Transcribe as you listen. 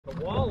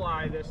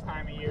Walleye this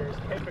time of year is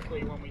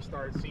typically when we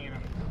start seeing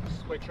them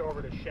switch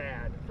over to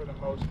shad for the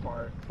most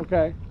part.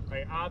 Okay.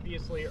 Like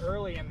obviously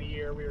early in the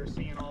year we were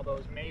seeing all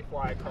those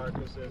mayfly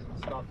carcasses and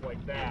stuff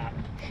like that.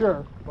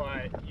 Sure.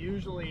 But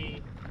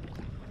usually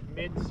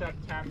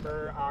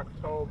mid-September,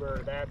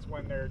 October, that's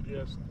when they're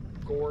just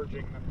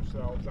gorging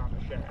themselves on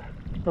the shad.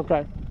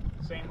 Okay.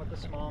 Same with the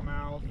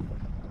smallmouth.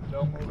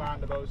 They'll move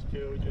on to those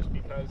two just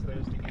because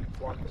there's the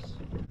influx.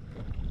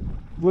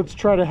 Let's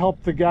try to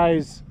help the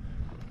guys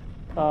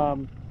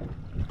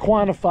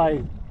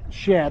quantify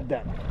shad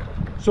then.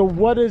 So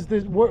what is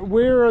this,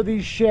 where are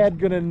these shad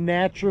going to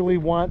naturally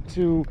want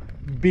to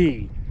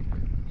be?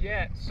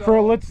 Yeah, so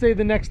for, let's say,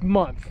 the next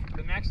month.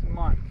 The next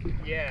month,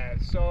 yeah.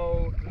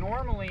 So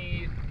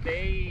normally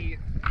they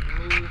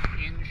move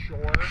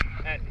inshore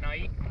at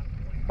night.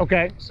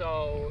 Okay.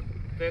 So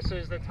this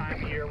is the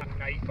time of year when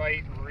night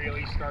bite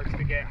really starts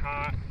to get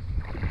hot,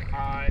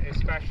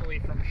 especially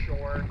from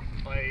shore.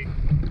 Like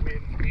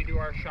when we do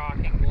our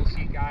shocking, we'll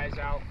see guys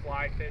out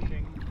fly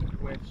fishing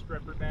with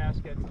stripper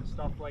baskets and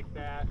stuff like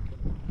that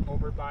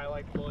over by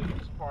like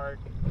Williams Park,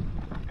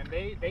 and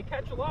they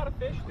catch a lot of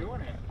fish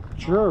doing it.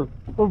 Sure.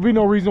 There would be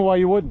no reason why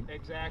you wouldn't.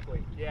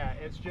 Exactly. Yeah,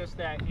 it's just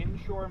that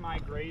inshore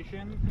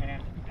migration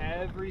and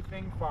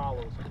everything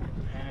follows it,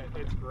 and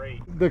it's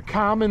great. The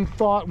common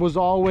thought was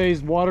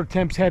always water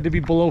temps had to be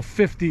below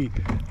 50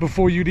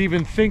 before you'd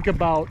even think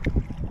about,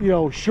 you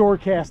know, shore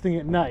casting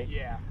at night.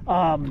 Yeah.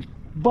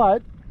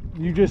 But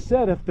you just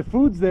said if the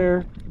food's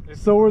there,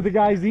 so are the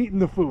guys eating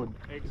the food.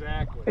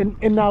 Exactly.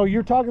 And now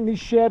you're talking these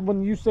shad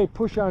when you say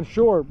push on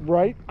shore,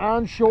 right?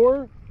 On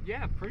shore?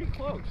 Yeah, pretty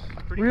close.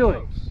 Pretty really?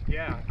 Close.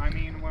 Yeah. I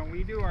mean, when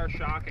we do our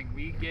shocking,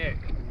 we get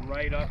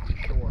right up to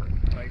shore.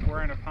 Like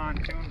we're in a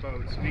pontoon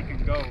boat, so we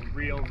can go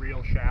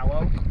real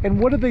shallow. And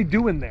what are they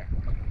doing there?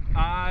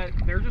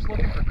 They're just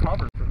looking for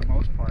cover for the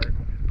most part.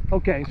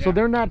 Okay, yeah. So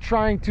they're not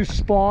trying to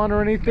spawn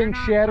or anything,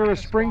 shad or a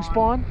spring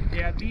spawn?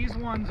 Yeah, these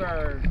ones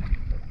are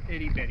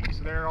itty bitty,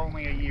 so they're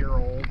only a year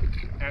old,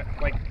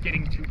 like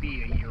getting to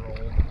be a year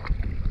old.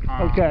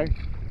 Okay.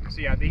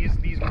 So yeah,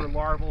 these were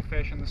larval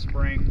fish in the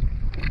spring,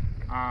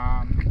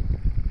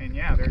 and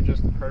yeah, they're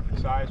just the perfect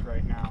size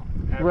right now.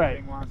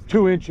 Everything wants to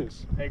 2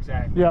 inches.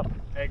 Exactly. Yep.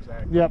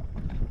 Exactly. Yep.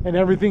 And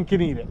everything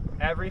can eat it.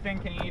 Everything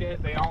can eat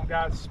it. They don't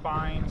got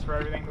spines for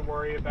everything to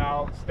worry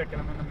about, sticking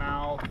them in the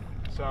mouth.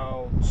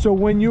 So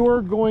when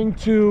you're going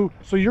to,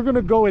 you're going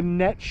to go and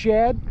net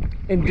shad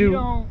and we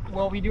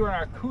do an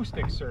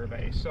acoustic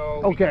survey.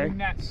 So we do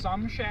net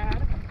some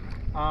shad,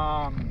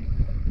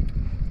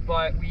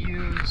 but we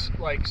use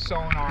like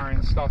sonar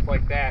and stuff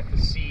like that to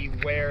see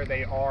where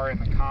they are in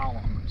the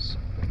columns.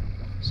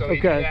 So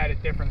we do that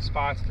at different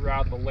spots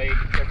throughout the lake,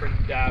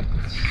 different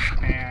depths,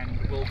 and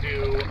we'll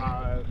do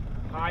a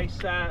high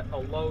set, a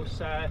low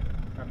set,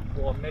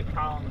 well, a mid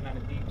column, and then a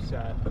deep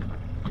set.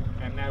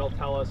 And that'll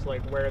tell us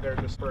like where they're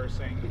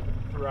dispersing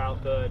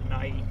throughout the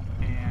night,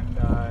 and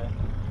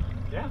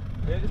yeah,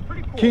 it's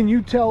pretty cool. Can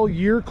you tell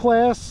year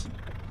class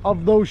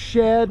of those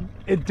shad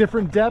at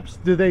different depths?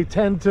 Do they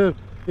tend to,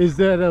 is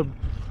that a...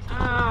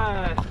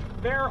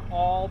 They're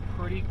all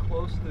pretty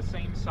close to the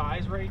same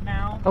size right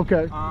now.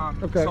 Okay.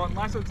 So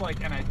unless it's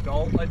like an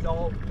adult,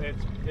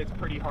 it's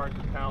pretty hard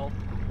to tell.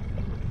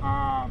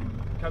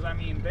 Because I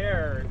mean,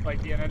 they're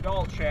like an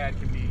adult shad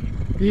can be.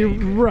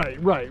 Right.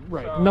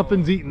 So,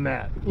 nothing's eating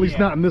that. At least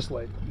not in this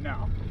lake.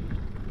 No.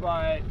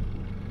 But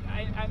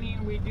I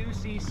mean, we do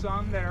see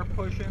some that are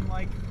pushing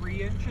like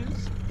 3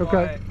 inches.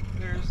 Okay. But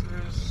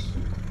there's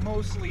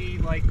mostly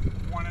like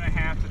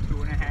 1.5 to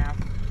 2.5.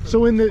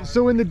 So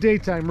in the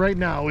daytime right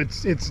now,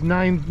 it's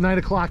 9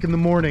 o'clock in the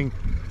morning.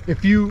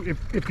 If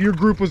your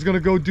group was going to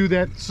go do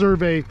that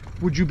survey,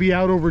 would you be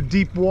out over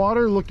deep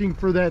water looking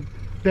for that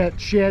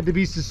shad to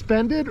be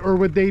suspended, or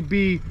would they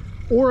be,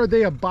 or are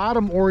they a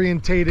bottom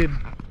orientated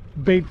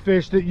bait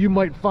fish that you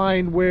might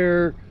find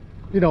where,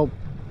 you know,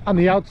 on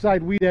the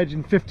outside weed edge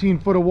in 15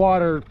 foot of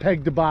water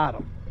pegged to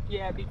bottom?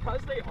 Yeah,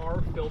 because they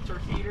are filter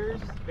feeders,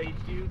 they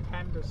do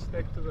tend to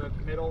stick to the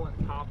middle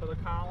and top of the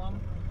column.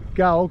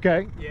 Oh,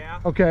 okay.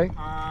 Yeah. Okay.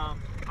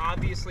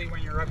 Obviously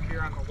when you're up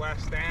here on the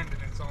west end and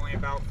it's only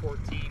about 14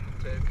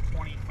 to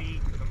 20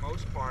 feet for the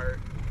most part,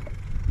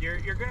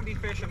 you're going to be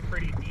fishing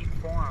pretty deep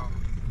for them.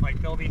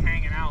 Like they'll be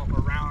hanging out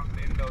around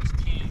in those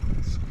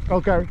teens.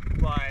 Okay.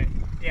 But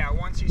yeah,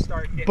 once you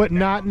start getting but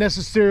not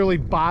necessarily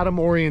bottom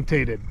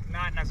orientated.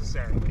 Not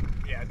necessarily.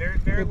 Yeah,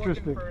 they're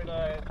looking for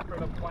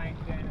the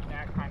plankton and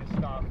that kind of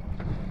stuff.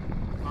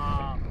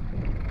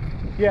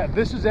 Yeah,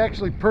 this is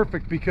actually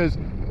perfect because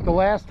the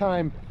last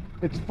time,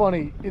 it's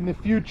funny, in the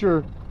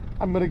future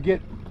I'm gonna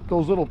get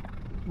those little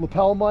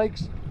lapel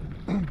mics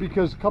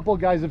because a couple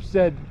of guys have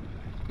said,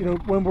 you know,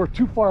 when we're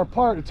too far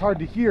apart, it's hard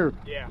to hear.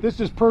 Yeah. This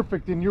is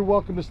perfect, and you're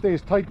welcome to stay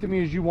as tight to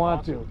me as you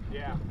want to.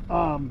 Yeah.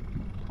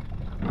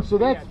 So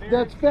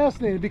that's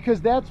fascinating because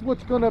that's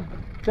what's gonna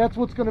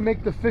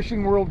make the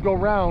fishing world go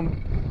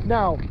round.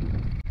 Now,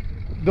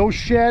 those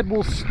shad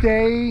will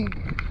stay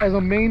as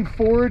a main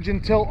forage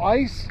until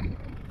ice.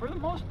 For the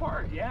most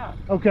part, yeah.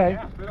 Okay.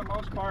 Yeah, for the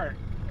most part.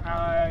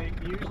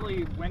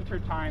 Usually winter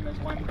time is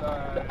when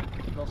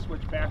they'll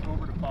switch back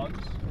over to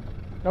bugs.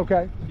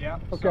 Okay. Yeah.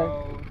 Okay.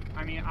 So,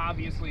 I mean,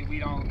 obviously we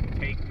don't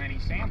take many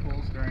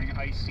samples during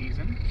ice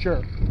season.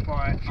 Sure.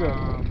 But,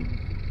 Sure.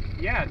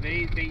 yeah,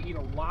 they eat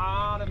a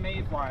lot of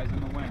mayflies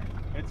in the winter.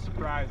 It's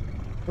surprising.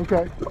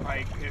 Okay.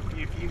 Like,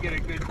 if you get a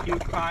good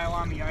puke pile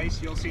on the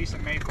ice, you'll see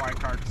some mayfly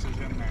carcasses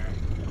in there.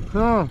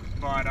 Huh.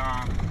 But,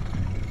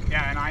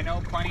 yeah, and I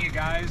know plenty of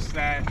guys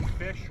that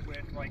fish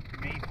with, like,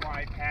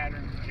 mayfly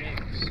pattern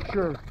jigs.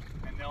 Sure.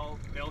 And they'll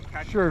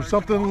catch Sure,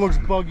 something that looks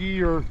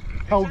buggy or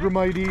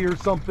Helgramite or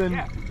something.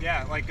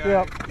 Yeah, like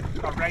a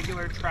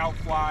regular trout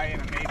fly in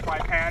a mayfly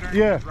pattern.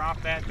 Yeah. You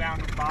drop that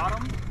down the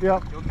bottom.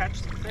 Yep. You'll catch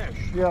some fish.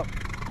 Yep.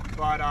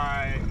 But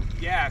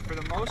yeah, for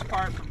the most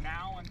part, from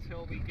now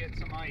until we get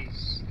some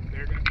ice,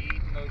 they're going to be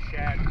eating those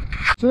shad.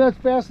 So that's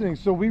fascinating.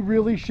 So we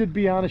really should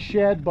be on a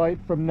shad bite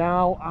from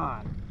now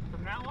on.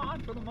 From now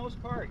on, for the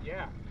most part,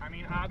 yeah. I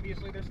mean,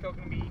 obviously they're still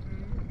going to be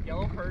eating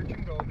yellow perch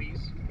and gobies.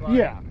 But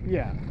Yeah.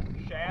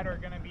 shad are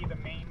going to be the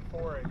main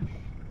forage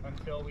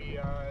until we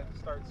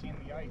start seeing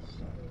the ice.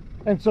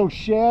 And so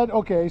shad,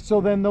 okay,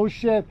 so then those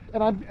shad,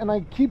 and I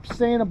keep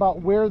saying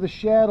about where the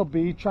shad will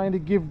be, trying to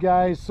give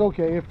guys,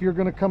 okay, if you're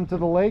gonna come to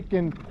the lake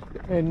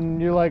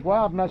and you're like,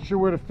 wow, I'm not sure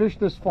where to fish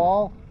this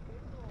fall,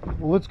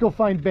 well, let's go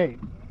find bait.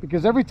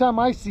 Because every time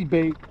I see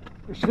bait,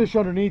 there's fish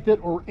underneath it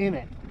or in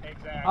it.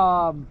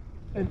 Exactly.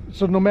 And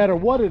so no matter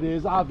what it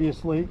is,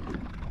 obviously,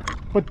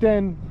 but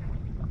then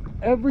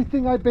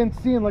everything I've been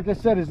seeing, like I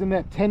said, is in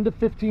that 10 to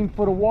 15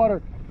 foot of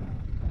water.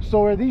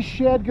 So are these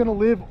shad gonna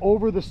live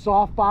over the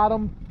soft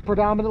bottom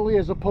predominantly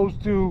as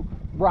opposed to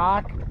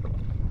rock?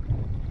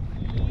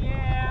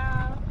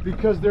 Yeah.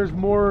 Because there's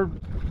more.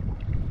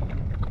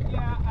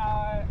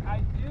 Yeah,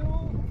 I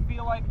do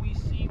feel like we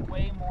see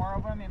way more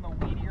of them in the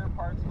weedier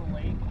parts of the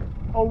lake.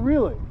 Oh,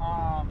 really?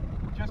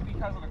 Just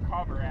because of the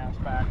cover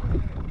aspect.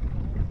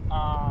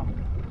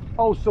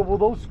 Oh, so will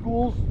those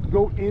schools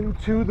go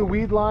into the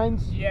weed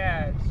lines?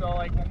 Yeah, so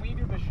like when we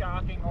do the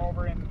shocking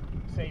over in,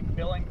 say,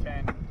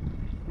 Billington,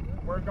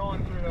 we're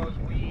going through those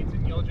weeds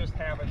and you'll just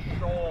have a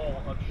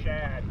shoal of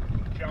shad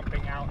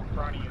jumping out in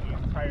front of you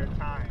the entire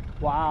time.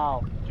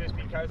 Wow. Just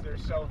because they're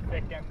so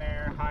thick in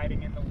there,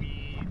 hiding in the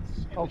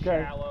weeds, in the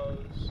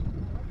shallows.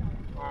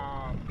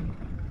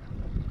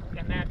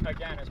 And that,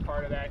 again, is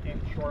part of that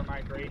inshore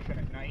migration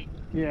at night.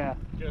 Yeah.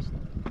 Just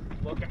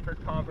looking for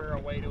cover, a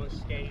way to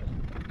escape.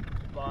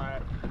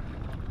 But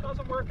it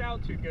doesn't work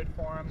out too good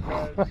for them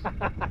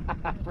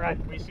because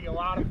right. we see a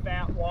lot of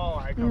fat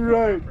walleye come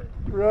Right. from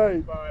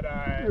Right. But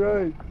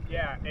right.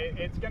 yeah,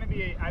 it's gonna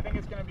be. I think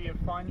it's gonna be a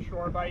fun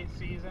shore bite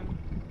season,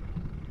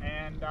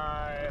 and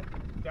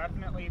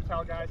definitely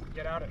tell guys to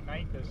get out at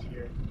night this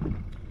year.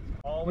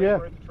 Always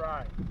worth a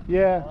try.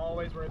 Yeah.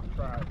 Always worth a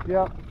try.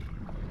 Yeah.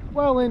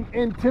 Well,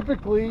 and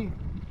typically,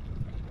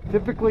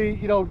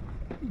 you know,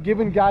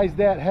 giving guys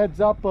that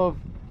heads up of,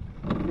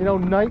 you know,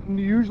 night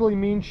usually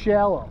means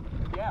shallow.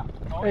 Yeah.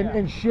 Oh,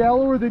 and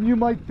shallower than you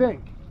might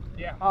think.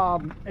 Yeah.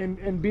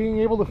 And being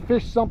able to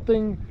fish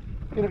something,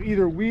 you know,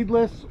 either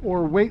weedless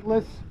or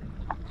weightless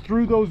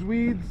through those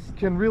weeds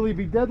can really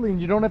be deadly,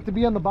 and you don't have to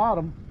be on the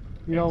bottom.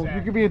 You know,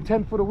 you could be in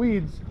 10 foot of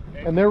weeds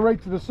and they're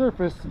right to the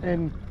surface,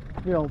 and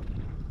you know,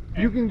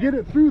 you can get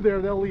it through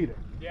there, they'll eat it.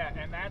 Yeah,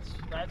 and that's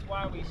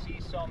why we see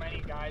so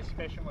many guys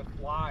fishing with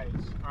flies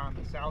on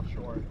the South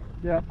Shore.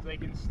 Yeah. They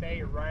can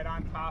stay right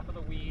on top of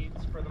the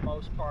weeds for the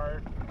most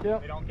part. Yeah.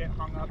 They don't get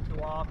hung up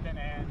too often,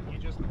 and you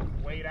just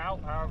wade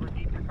out however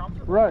deep you're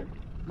comfortable. Right,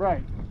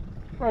 right.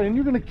 Right, and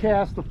you're going to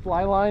cast the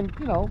fly line,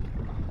 you know,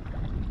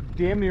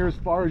 damn near as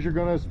far as you're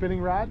going to a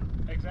spinning rod.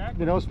 Exactly.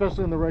 You know,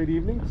 especially in the right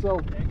evening. So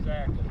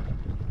exactly.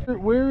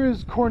 Where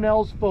is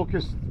Cornell's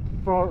focus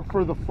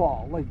for the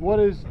fall? Like, what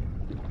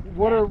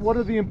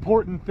are the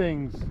important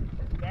things?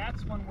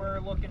 That's when we're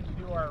looking to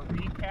do our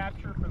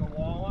recapture for the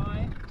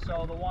walleye.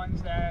 So the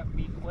ones that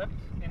we clipped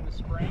in the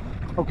spring.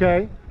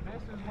 Okay.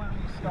 This is when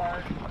we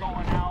start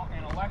going out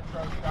and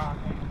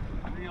electroshocking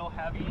real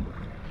heavy.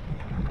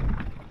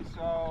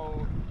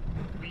 So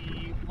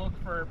we look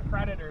for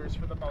predators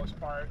for the most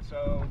part.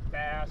 So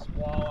bass,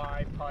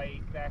 walleye,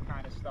 pike, that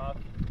kind of stuff.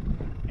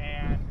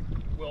 And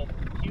we'll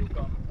puke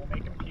them. We'll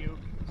make them puke,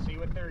 see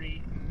what they're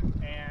eating,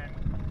 and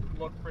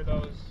look for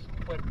those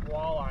clipped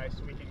walleye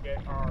so we can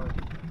get our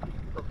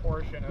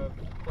proportion of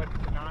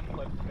clipped to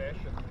non-clipped fish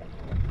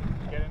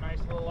and get a nice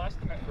little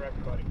estimate for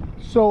everybody.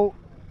 So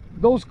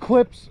those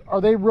clips, are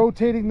they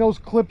rotating those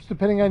clips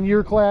depending on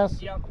year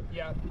class? Yep.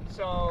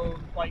 So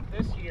like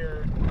this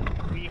year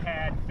we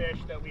had fish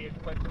that we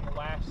had clipped in the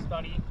last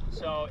study,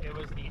 so it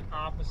was the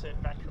opposite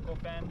ventricle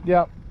fin.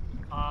 Yep.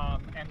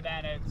 And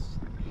then it's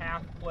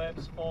half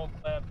clips, full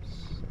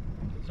clips,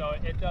 so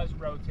it does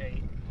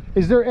rotate.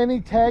 Is there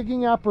any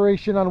tagging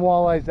operation on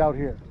walleyes out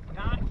here?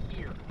 Not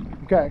here.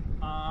 Okay.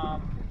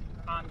 On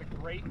the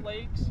Great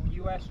Lakes,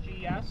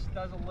 USGS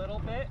does a little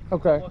bit.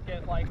 Okay. Look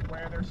at like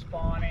where they're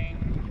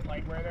spawning,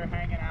 like where they're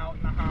hanging out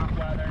in the hot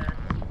weather.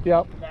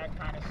 Yep. That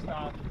kind of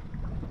stuff.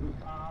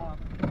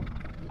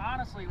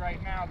 honestly,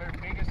 right now, their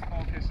biggest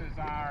focuses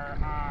are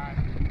on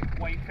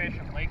whitefish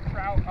and lake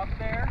trout up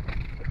there.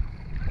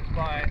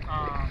 But,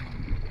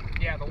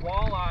 yeah, the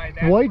walleye...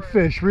 That's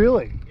whitefish,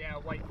 really? Yeah,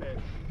 whitefish.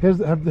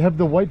 Have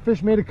the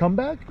whitefish made a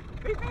comeback?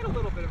 They've made a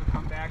little bit of a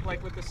comeback,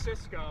 like with the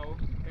Cisco,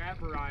 that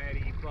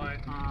variety, but...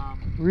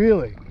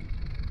 Really?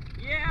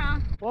 Yeah.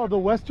 Well, the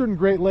Western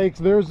Great Lakes,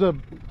 there's a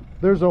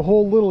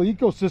whole little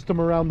ecosystem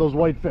around those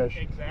whitefish.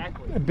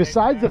 Exactly.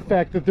 Besides the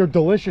fact that they're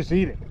delicious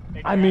eating.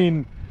 Exactly. I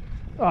mean,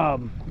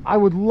 I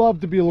would love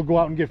to be able to go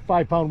out and get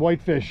 5-pound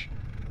whitefish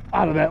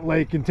out of that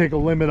lake and take a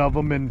limit of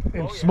them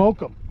and smoke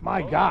them.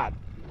 My God.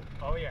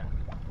 Yeah. Oh yeah.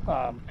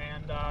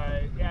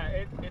 Yeah,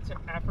 it's an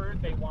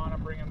effort. They want to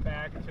bring them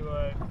back to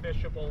a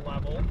fishable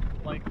level,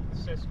 like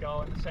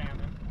Cisco and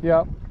salmon.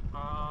 Yep.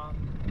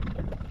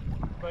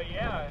 But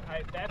yeah,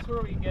 that's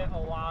where we get a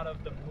lot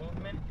of the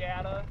movement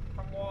data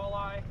from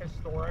walleye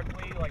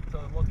historically, like to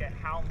look at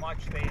how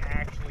much they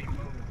actually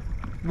move.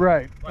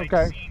 Right. Like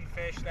okay. Seeing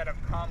fish that have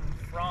come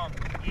from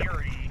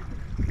Erie,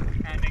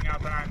 ending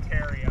up in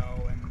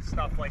Ontario and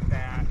stuff like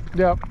that.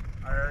 Yep.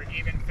 Or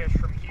even fish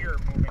from here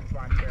moving to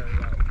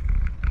Ontario.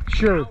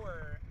 Sure.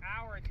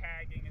 Our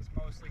tagging is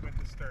mostly with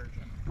the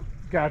sturgeon.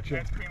 Gotcha.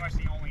 That's pretty much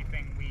the only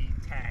thing we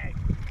tag.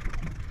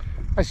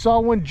 I saw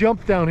one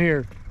jump down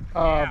here.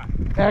 Yeah.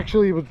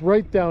 Actually, it was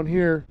right down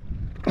here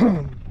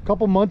a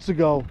couple months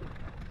ago.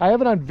 I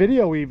have it on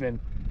video even.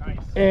 Nice.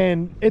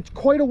 And it's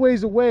quite a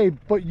ways away,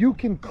 but you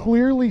can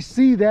clearly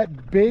see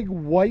that big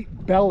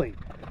white belly.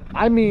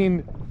 I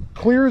mean,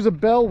 clear as a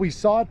bell. We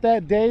saw it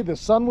that day. The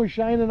sun was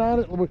shining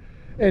on it.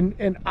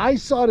 And I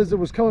saw it as it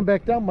was coming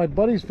back down. My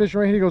buddy's fishing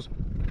right here. He goes,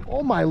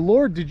 "Oh my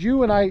Lord, did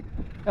you?" And I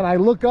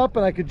look up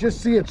and I could just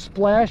see it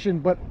splashing,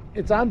 but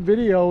it's on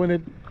video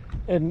and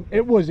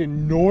it was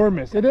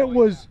enormous. And it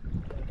was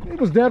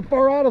that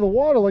far out of the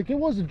water, like it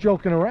wasn't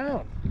joking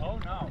around. Oh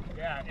no,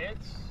 yeah,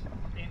 it's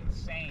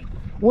insane.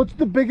 What's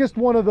the biggest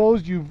one of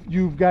those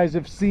you guys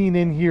have seen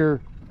in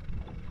here?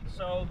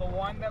 So the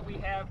one that we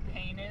have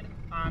painted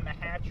on the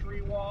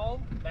hatchery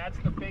wall, that's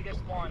the biggest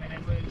one, and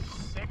it was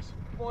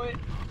 6'8"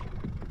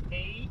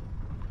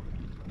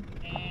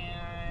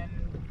 and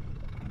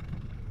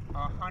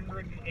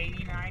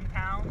 189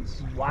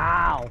 pounds.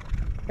 Wow.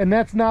 And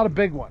that's not a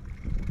big one.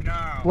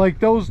 No. Like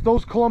those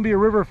Columbia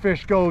River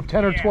fish go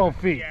 10 or 12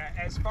 feet. Yeah,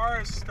 as far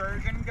as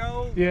sturgeon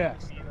go, yeah,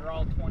 see, they're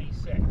all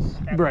 26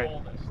 at right. the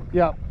oldest.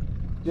 Yep.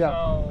 Yep.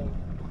 So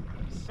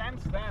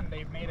since then,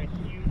 they've made a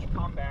huge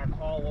comeback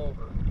all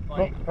over.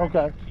 Like,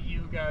 okay.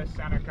 Cayuga,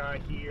 Seneca,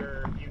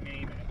 here, you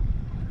name it.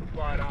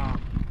 But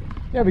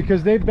yeah,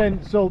 because they've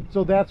been so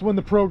that's when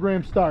the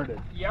program started.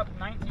 Yep,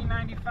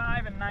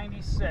 1995 and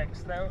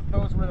 96.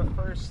 Those were the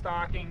first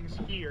stockings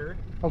here.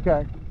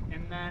 Okay.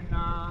 And then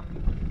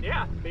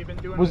yeah, they've been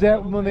doing. Was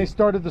that when they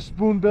started the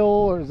spoonbill,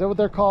 or is that what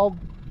they're called?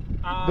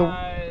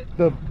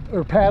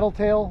 Or paddle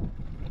tail?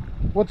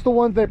 What's the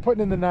ones they're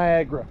putting in the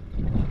Niagara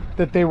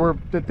that they were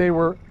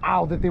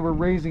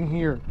raising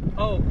here?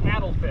 Oh,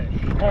 paddlefish.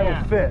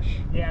 Paddlefish.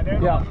 Yeah, they're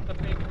the ones with the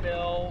big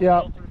bill,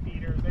 filter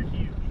feeders. They're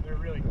huge. They're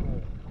really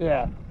cool.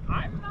 Yeah.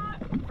 I'm not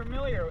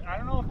familiar. I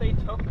don't know if they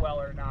took well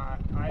or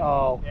not.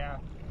 Yeah.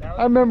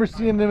 I remember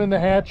seeing them in the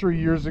hatchery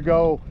years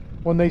ago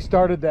when they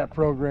started that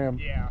program.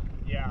 Yeah,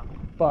 yeah.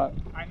 But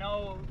I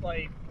know,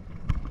 like,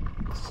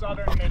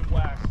 southern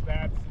Midwest,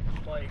 that's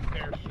like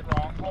their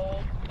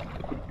stronghold.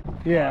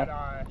 yeah.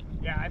 But,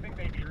 yeah, I think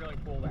they'd be really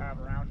cool to have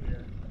around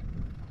here.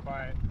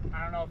 But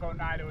I don't know if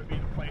Oneida would be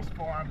the place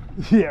for them.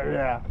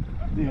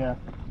 Yeah.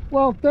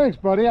 Well, thanks,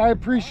 buddy. I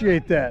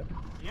appreciate that.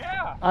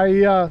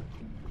 Yeah.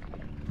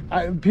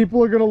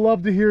 People are gonna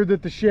love to hear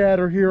that the shad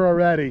are here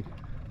already,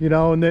 you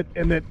know, and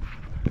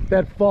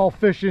that fall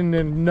fishing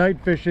and night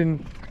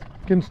fishing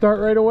can start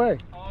right away.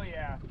 Oh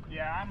yeah,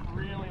 yeah. I'm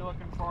really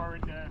looking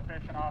forward to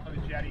fishing off of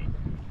the jetty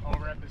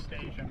over at the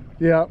station.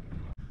 Yeah.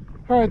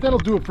 All right, that'll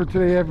do it for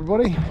today,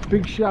 everybody.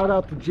 Big shout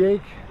out to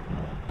Jake.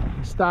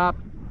 Stop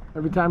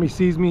every time he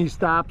sees me, he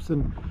stops.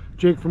 And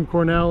Jake from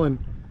Cornell, and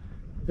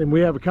we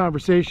have a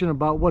conversation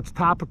about what's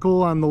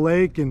topical on the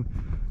lake, and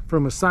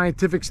from a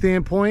scientific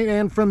standpoint,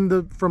 and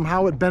from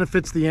how it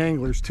benefits the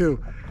anglers too.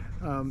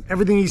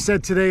 Everything he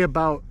said today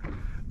about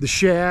the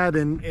shad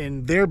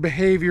and their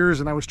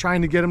behaviors, and I was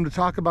trying to get him to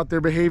talk about their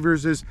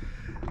behaviors, is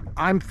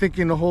I'm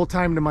thinking the whole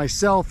time to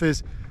myself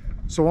is,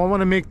 so I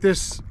want to make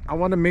this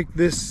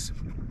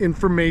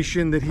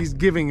information that he's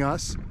giving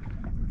us,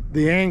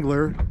 the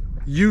angler,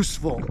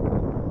 useful,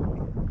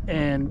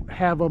 and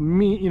have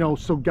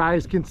so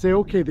guys can say,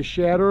 okay, the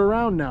shad are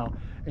around now,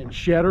 and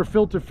shad are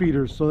filter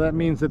feeders, so that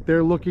means that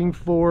they're looking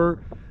for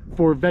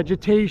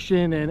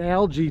vegetation and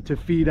algae to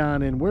feed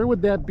on, and where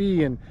would that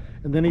be? And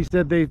then he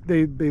said they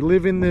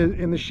live in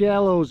the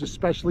shallows,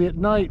 especially at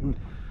night, and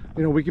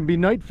we can be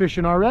night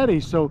fishing already,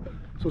 so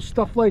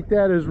stuff like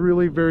that is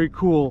really very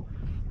cool.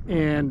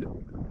 And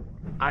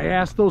I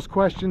asked those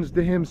questions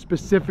to him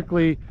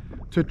specifically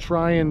to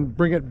try and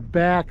bring it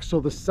back so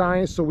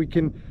we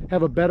can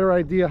have a better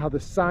idea how the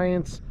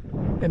science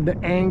and the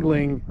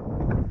angling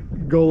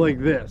go like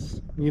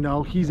this.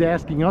 He's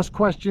asking us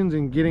questions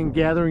and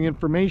gathering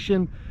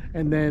information,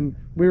 And then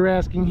we were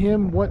asking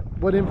him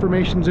what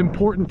information is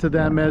important to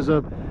them as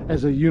a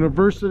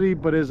university,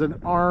 but as an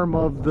arm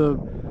of the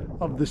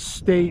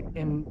state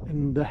and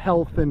the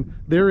health, and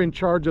they're in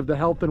charge of the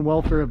health and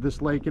welfare of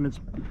this lake and its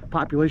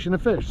population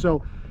of fish.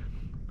 So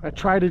I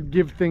try to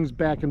give things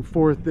back and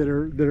forth that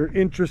are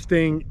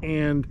interesting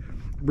and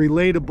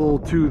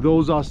relatable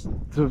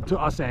to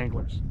us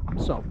anglers.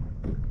 So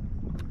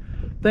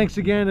thanks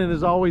again, and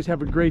as always,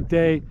 have a great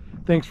day.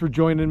 Thanks for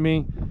joining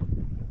me.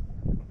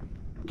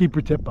 Keep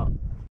your tip up.